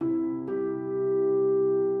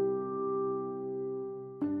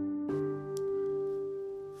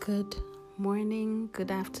Good morning, good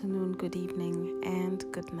afternoon, good evening, and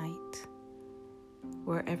good night,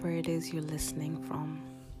 wherever it is you're listening from.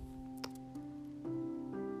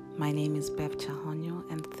 My name is Bev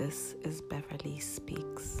Chahonyo, and this is Beverly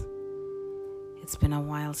Speaks. It's been a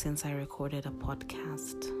while since I recorded a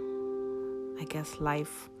podcast. I guess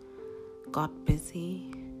life got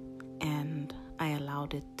busy, and I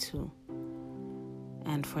allowed it to.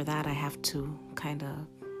 And for that, I have to kind of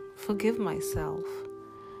forgive myself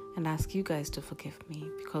and ask you guys to forgive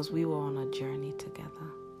me because we were on a journey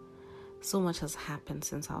together. So much has happened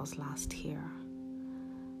since I was last here.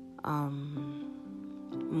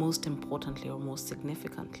 Most importantly or most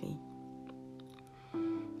significantly,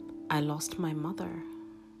 I lost my mother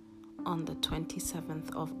on the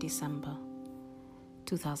 27th of December,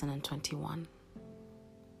 2021.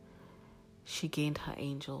 She gained her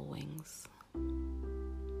angel wings.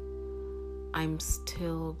 I'm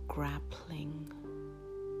still grappling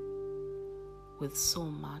with so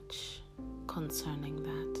much concerning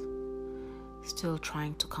that. Still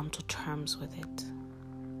trying to come to terms with it.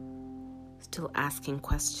 Still asking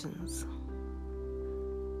questions.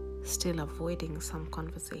 Still avoiding some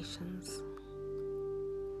conversations.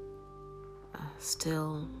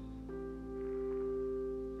 Still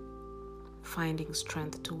finding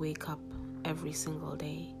strength to wake up every single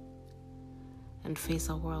day and face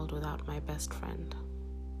a world without my best friend.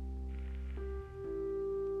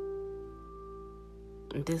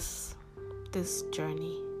 This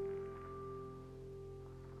journey,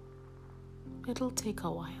 it'll take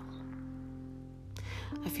a while.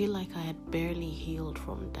 I feel like I had barely healed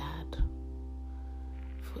from Dad.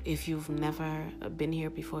 If you've never been here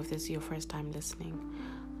before, if this is your first time listening,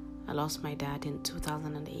 I lost my dad in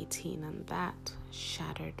 2018, and that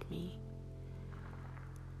shattered me.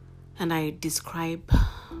 And I describe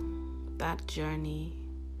that journey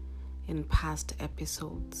in past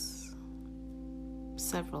episodes.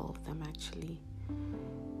 Several of them actually.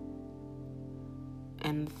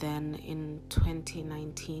 And then in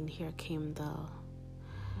 2019 here came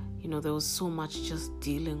there was so much just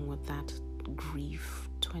dealing with that grief.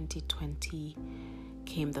 2020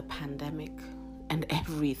 came the pandemic and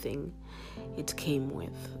everything it came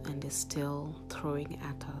with and is still throwing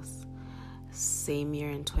at us. Same year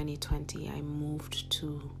in 2020 I moved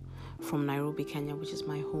from Nairobi, Kenya, which is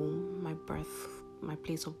my home, my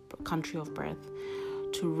country of birth,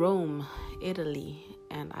 to Rome, Italy,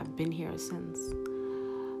 and I've been here since.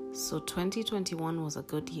 So 2021 was a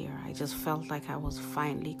good year. I just felt like I was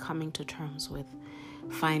finally coming to terms with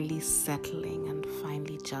finally settling and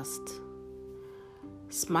finally just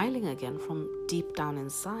smiling again from deep down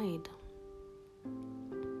inside.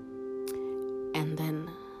 And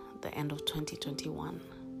then the end of 2021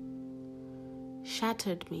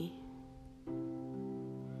 shattered me.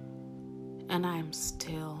 And I'm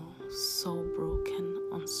still so broken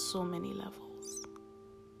on so many levels.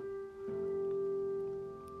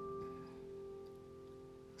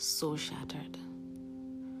 So shattered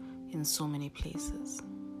in so many places.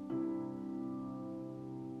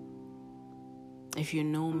 If you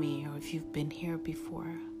know me or if you've been here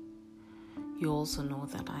before, you also know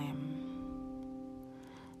that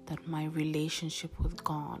that my relationship with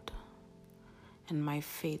God and my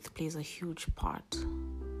faith plays a huge part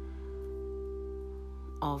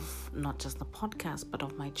of not just the podcast, but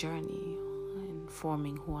of my journey in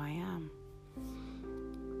forming who I am.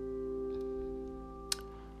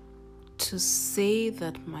 To say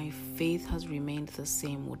that my faith has remained the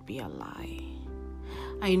same would be a lie.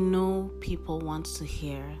 I know people want to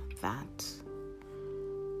hear that.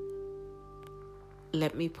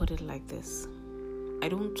 Let me put it like this. I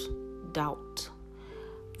don't doubt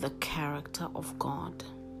the character of God.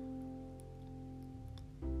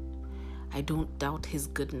 I don't doubt His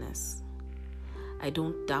goodness. I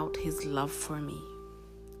don't doubt His love for me.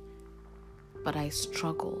 But I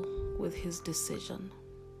struggle with His decision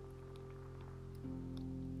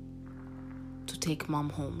to take Mom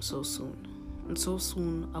home so soon. And so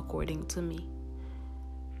soon, according to me.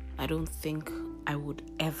 I don't think I would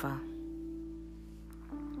ever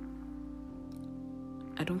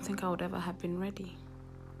have been ready.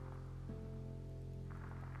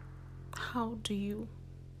 How do you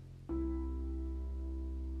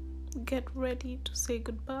get ready to say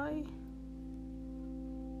goodbye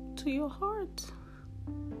to your heart?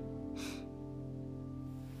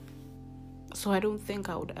 So I don't think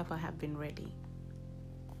I would ever have been ready.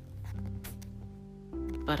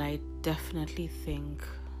 But I definitely think,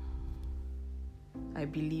 I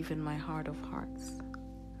believe in my heart of hearts,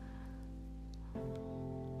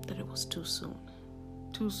 that it was too soon.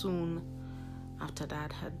 Too soon after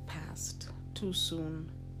Dad had passed. Too soon.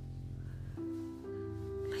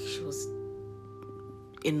 she was,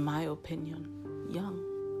 in my opinion, young.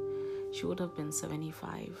 She would have been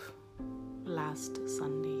 75 last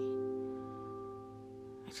Sunday.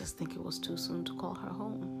 I just think it was too soon to call her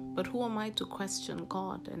home. But who am I to question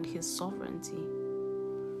God and His sovereignty?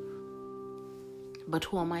 But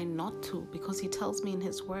who am I not to? Because He tells me in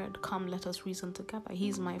His word, come, let us reason together.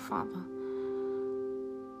 He's my Father.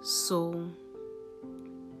 So,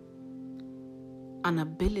 an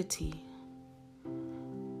inability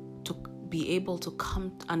to be able to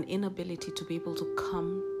come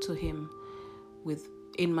to Him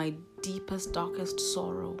in my deepest, darkest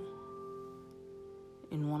sorrow,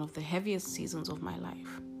 in one of the heaviest seasons of my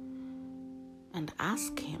life, and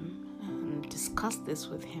ask Him and discuss this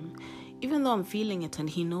with Him, even though I'm feeling it and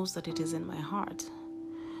He knows that it is in my heart,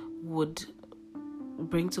 would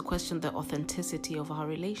bring to question the authenticity of our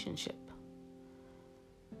relationship.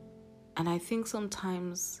 And I think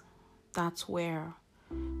sometimes that's where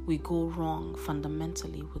we go wrong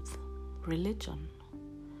fundamentally with religion,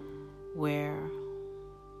 where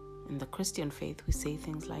in the Christian faith we say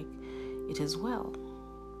things like, it is well.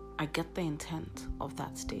 I get the intent of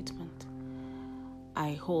that statement.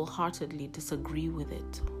 I wholeheartedly disagree with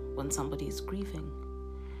it when somebody is grieving.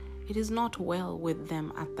 It is not well with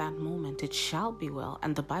them at that moment. It shall be well.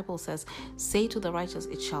 And the Bible says, say to the righteous,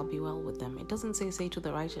 it shall be well with them. It doesn't say to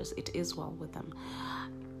the righteous, it is well with them.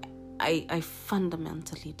 I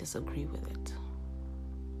fundamentally disagree with it.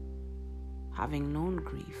 Having known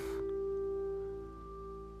grief.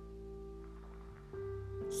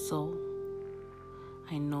 So,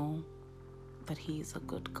 I know that He is a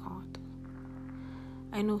good God.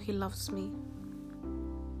 I know He loves me.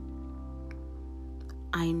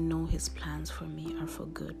 I know His plans for me are for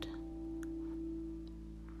good.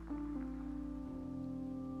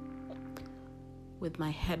 With my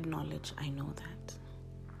head knowledge, I know that.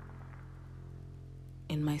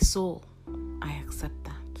 In my soul, I accept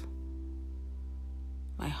that.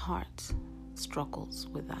 My heart struggles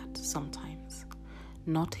with that sometimes.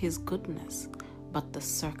 Not His goodness, but the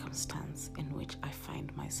circumstance in which I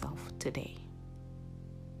find myself today.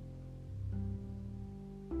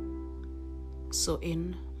 So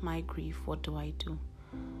in my grief, what do?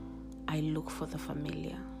 I look for the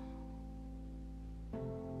familiar,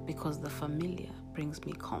 because the familiar brings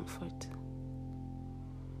me comfort.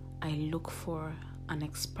 I look for an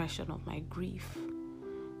expression of my grief,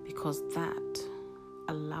 because that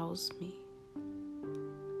allows me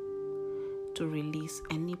to release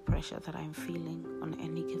any pressure that I'm feeling on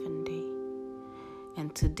any given day.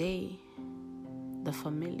 And today, the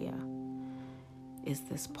familiar is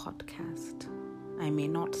this podcast. I may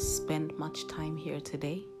not spend much time here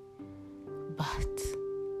today, but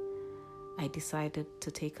I decided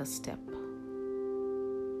to take a step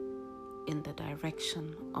in the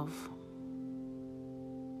direction of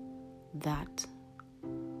that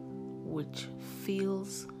which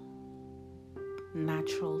feels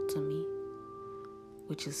natural to me,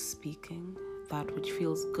 which is speaking, that which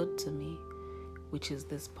feels good to me, which is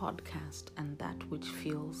this podcast, and that which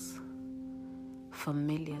feels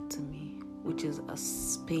familiar to me, which is a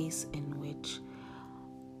space in which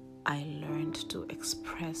I learned to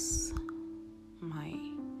express my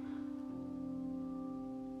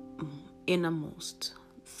innermost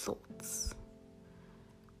thoughts,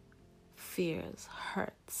 fears,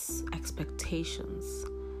 hurts, expectations,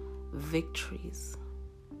 victories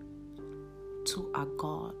to a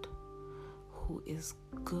God who is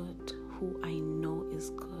good, who I know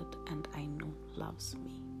is good and I know loves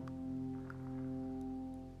me.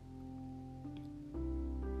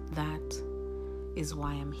 That is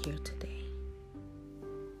why I'm here today.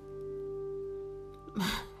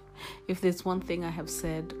 If there's one thing I have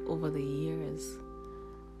said over the years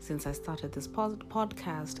since I started this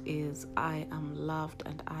podcast is I am loved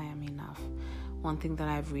and I am enough. One thing that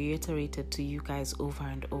I've reiterated to you guys over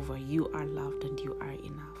and over, you are loved and you are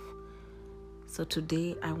enough. So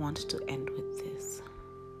today I want to end with this.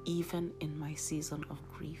 Even in my season of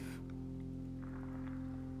grief,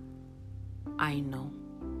 I know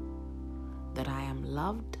that I am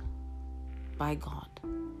loved by God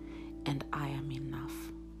and I am enough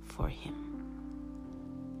for Him.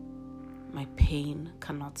 My pain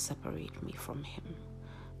cannot separate me from Him.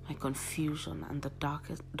 My confusion and the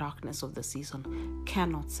darkness of the season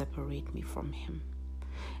cannot separate me from Him.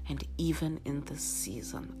 And even in this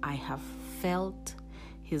season, I have felt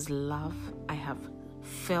His love. I have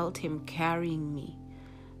felt Him carrying me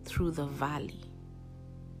through the valley.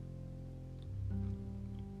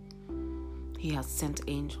 He has sent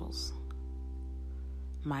angels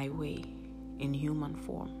my way in human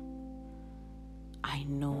form. I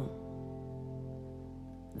know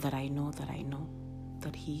that I know that I know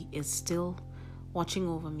that He is still watching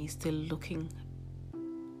over me, still looking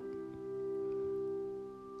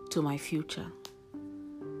to my future.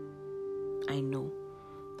 I know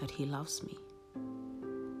that He loves me,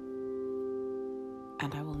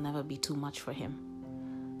 and I will never be too much for Him.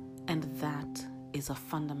 And that is a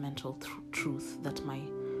fundamental truth that my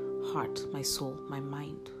heart, my soul, my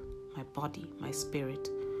mind, my body, my spirit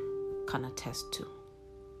can attest to.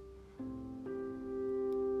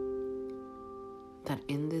 That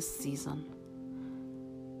in this season,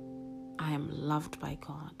 I am loved by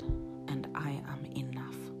God and I am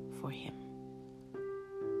enough for Him.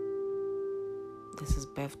 This is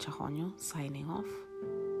Bev Chahonyo signing off.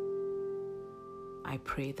 I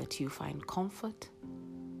pray that you find comfort,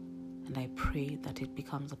 and I pray that it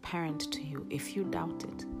becomes apparent to you, if you doubt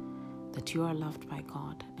it, that you are loved by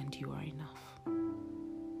God and you are enough.